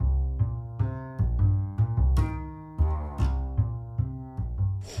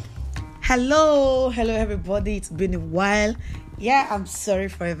Hello everybody. It's been a while. Yeah, I'm sorry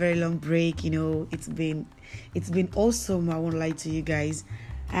for a very long break. It's been awesome. I won't lie to you guys.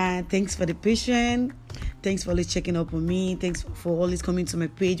 And thanks for the patience. Thanks for always checking up on me. Thanks for always coming to my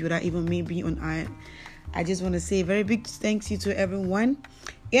page without even me being on air. I just want to say a very big thanks you to everyone.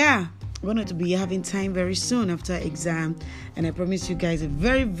 Yeah, we're going to be having time very soon after exam, and I promise you guys a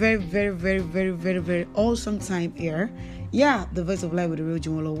very, very, very, very, very, very, very awesome time here. Yeah, the voice of life with the real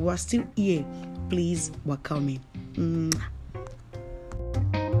Jumolo. We're still here. Please welcome me.